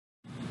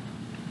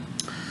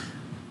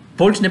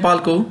Poultry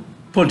नेपालको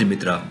poultry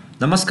मित्र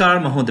नमस्कार,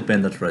 म हुँ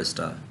दिपेन्द्र श्रेष्ठ।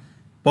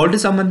 पोल्ट्री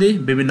सम्बन्धी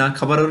विभिन्न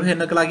खबरहरू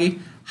हेर्नका लागि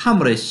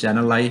हाम्रो यस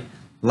च्यानललाई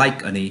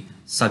लाइक अनि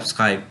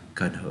सब्स्क्राइब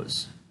गर्नुहोस्।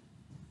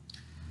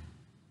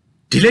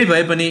 ढिलै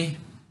भए पनि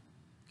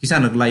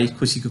किसानहरूलाई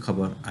खुसीको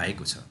खबर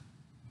आएको छ।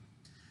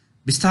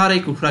 बिस्तारै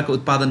कुखुराको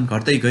उत्पादन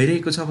घट्दै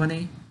गइरहेको छ भने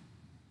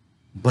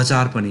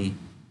बजार पनि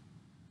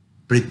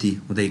वृद्धि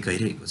हुँदै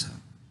गइरहेको छ।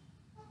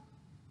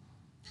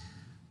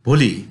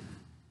 भोलि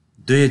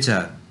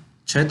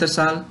 2076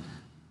 साल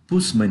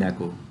पुस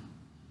महिनाको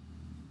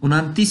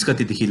 29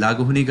 गतेदेखि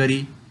लागू हुने गरी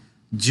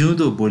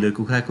जिउँदो ब्रोइलर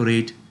कुखुराको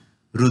रेट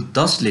रु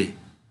 10 ले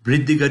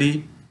वृद्धि गरी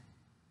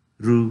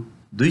रु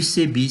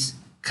 220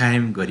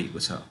 कायम गरिएको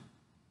छ।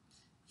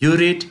 यो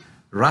रेट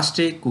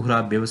राष्ट्रिय कुखुरा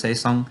व्यवसाय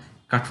सङ्घ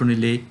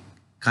काठमाडौँले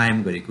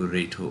कायम गरेको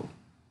रेट हो।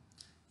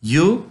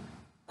 यो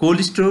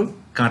कोल्ड स्टोर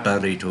काँटा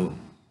रेट हो।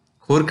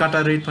 खोर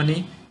काँटा रेट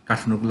पनि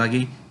काठमाडौँको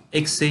लागि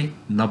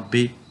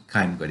 190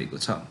 कायम गरेको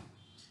छ।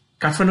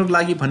 काठमाडौँको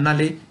लागि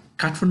भन्नाले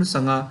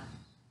काठमाडौँसँग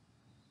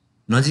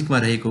नजिकमा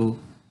रहेको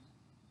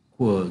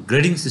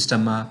ग्रेडिङ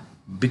सिस्टममा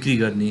बिक्री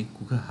गर्ने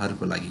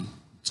कुखुराहरूको लागि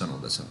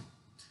जनाउँदछ।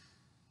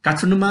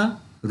 काठमाडौँमा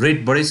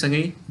रेट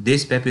बढेसँगै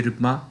देशव्यापी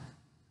रूपमा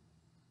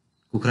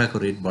कुखुराको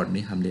रेट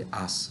बढ्ने हामीले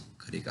आश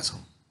गरेका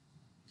छौँ।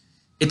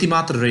 यति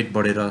मात्र रेट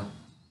बढेर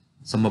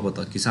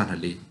सम्भवतः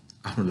किसानहरूले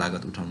आफ्नो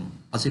लागत उठाउनु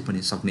अझै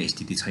पनि सक्ने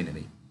स्थिति छैन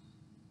नै।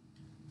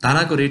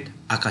 दानाको रेट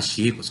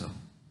आकाशिएको छ।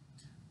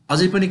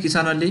 अझै पनि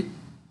किसानहरूले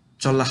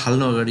चल्ला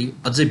हाल्नु अगाडि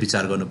अझै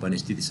विचार गर्नुपर्ने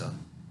स्थिति छ।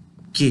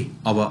 के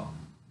अब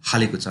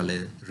हालेको चल्ला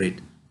रेट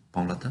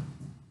पाउला त?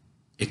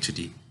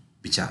 एकचोटि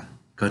विचार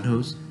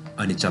गर्नुहोस्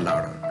अनि चल्ला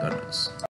अर्डर गर्नुहोस्।